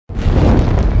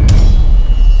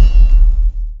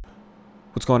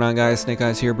What's going on, guys? Snake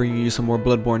Eyes here, bringing you some more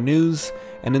Bloodborne news,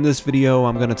 and in this video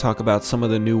I'm going to talk about some of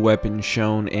the new weapons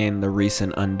shown in the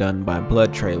recent Undone by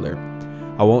Blood trailer.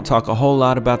 I won't talk a whole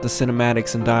lot about the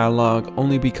cinematics and dialogue,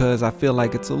 only because I feel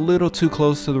like it's a little too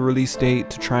close to the release date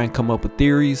to try and come up with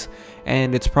theories,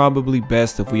 and it's probably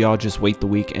best if we all just wait the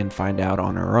week and find out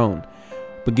on our own.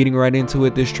 But getting right into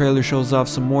it, this trailer shows off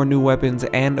some more new weapons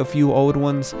and a few old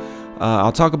ones.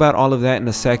 I'll talk about all of that in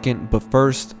a second, but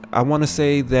first I want to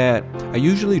say that I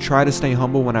usually try to stay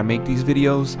humble when I make these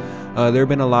videos. There have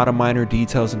been a lot of minor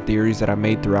details and theories that I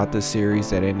made throughout this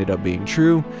series that ended up being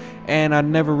true, and I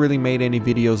never really made any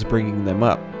videos bringing them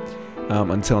up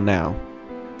until now.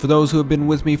 For those who have been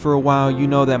with me for a while, you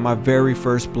know that my very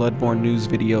first Bloodborne news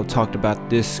video talked about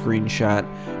this screenshot,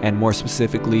 and more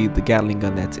specifically the Gatling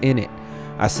gun that's in it.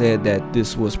 I said that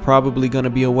this was probably going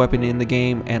to be a weapon in the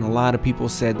game, and a lot of people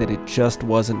said that it just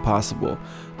wasn't possible.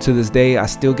 To this day, I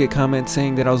still get comments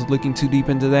saying that I was looking too deep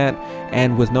into that,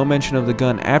 and with no mention of the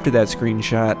gun after that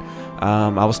screenshot,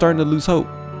 I was starting to lose hope.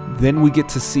 Then we get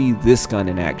to see this gun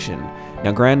in action.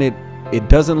 Now granted, it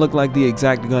doesn't look like the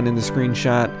exact gun in the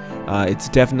screenshot. It's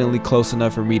definitely close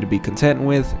enough for me to be content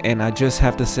with, and I just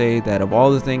have to say that of all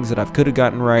the things that I could have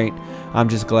gotten right, I'm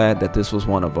just glad that this was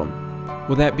one of them.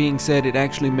 With that being said, it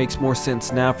actually makes more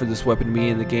sense now for this weapon to be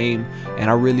in the game, and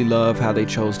I really love how they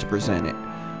chose to present it.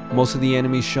 Most of the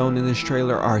enemies shown in this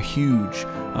trailer are huge.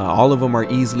 All of them are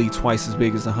easily twice as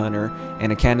big as the hunter,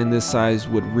 and a cannon this size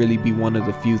would really be one of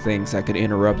the few things that could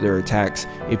interrupt their attacks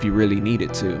if you really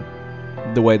needed to.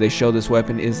 The way they show this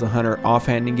weapon is the hunter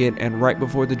offhanding it, and right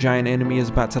before the giant enemy is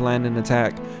about to land an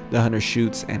attack, the hunter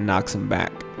shoots and knocks him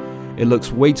back. It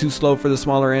looks way too slow for the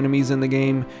smaller enemies in the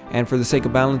game, and for the sake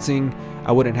of balancing,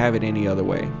 I wouldn't have it any other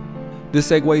way.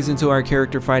 This segues into our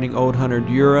character fighting old hunter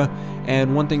Dura,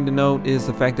 and one thing to note is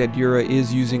the fact that Dura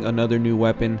is using another new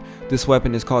weapon. This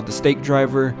weapon is called the Stake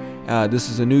Driver. This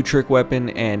is a new trick weapon,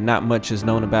 and not much is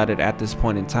known about it at this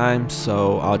point in time,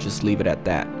 so I'll just leave it at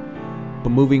that.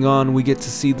 But moving on, we get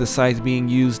to see the scythe being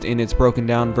used in its broken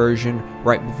down version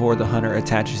right before the hunter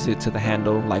attaches it to the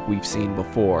handle like we've seen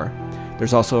before.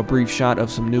 There's also a brief shot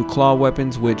of some new claw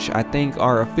weapons, which I think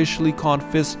are officially called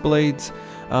fist blades.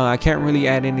 I can't really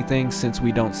add anything since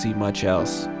we don't see much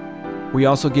else. We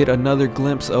also get another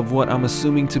glimpse of what I'm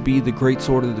assuming to be the great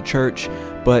sword of the church,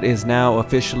 but is now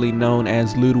officially known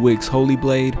as Ludwig's holy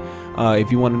blade.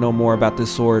 If you want to know more about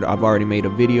this sword, I've already made a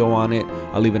video on it.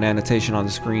 I'll leave an annotation on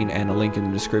the screen and a link in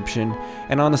the description.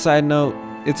 And on a side note,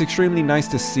 it's extremely nice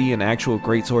to see an actual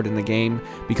greatsword in the game,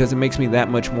 because it makes me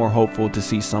that much more hopeful to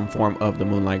see some form of the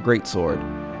Moonlight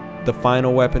Greatsword. The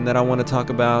final weapon that I want to talk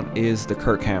about is the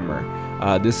Kirk Hammer.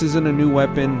 This isn't a new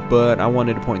weapon, but I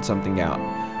wanted to point something out.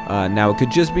 Now it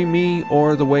could just be me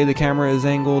or the way the camera is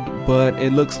angled, but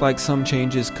it looks like some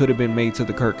changes could have been made to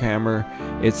the Kirk Hammer.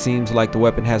 It seems like the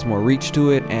weapon has more reach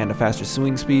to it and a faster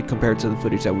swing speed compared to the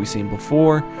footage that we've seen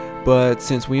before, but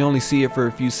since we only see it for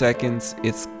a few seconds,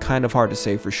 it's kind of hard to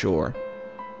say for sure.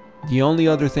 The only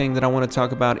other thing that I want to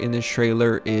talk about in this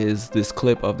trailer is this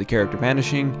clip of the character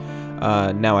vanishing.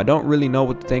 Now I don't really know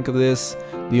what to think of this.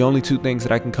 The only two things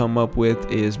that I can come up with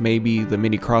is maybe the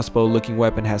mini crossbow looking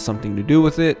weapon has something to do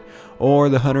with it, or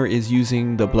the hunter is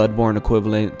using the Bloodborne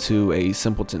equivalent to a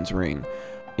simpleton's ring.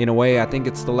 In a way, I think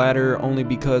it's the latter, only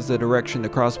because the direction the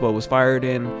crossbow was fired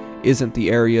in isn't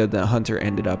the area the hunter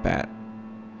ended up at.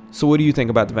 So what do you think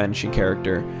about the vanishing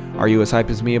character? Are you as hyped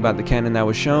as me about the cannon that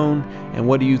was shown? And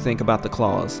what do you think about the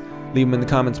claws? Leave them in the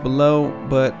comments below,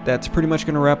 but that's pretty much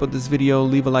going to wrap up this video.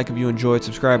 Leave a like if you enjoyed,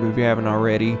 subscribe if you haven't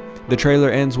already. The trailer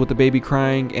ends with the baby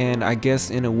crying, and I guess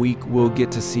in a week we'll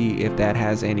get to see if that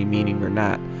has any meaning or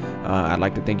not. I'd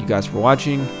like to thank you guys for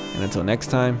watching, and until next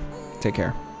time, take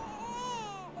care.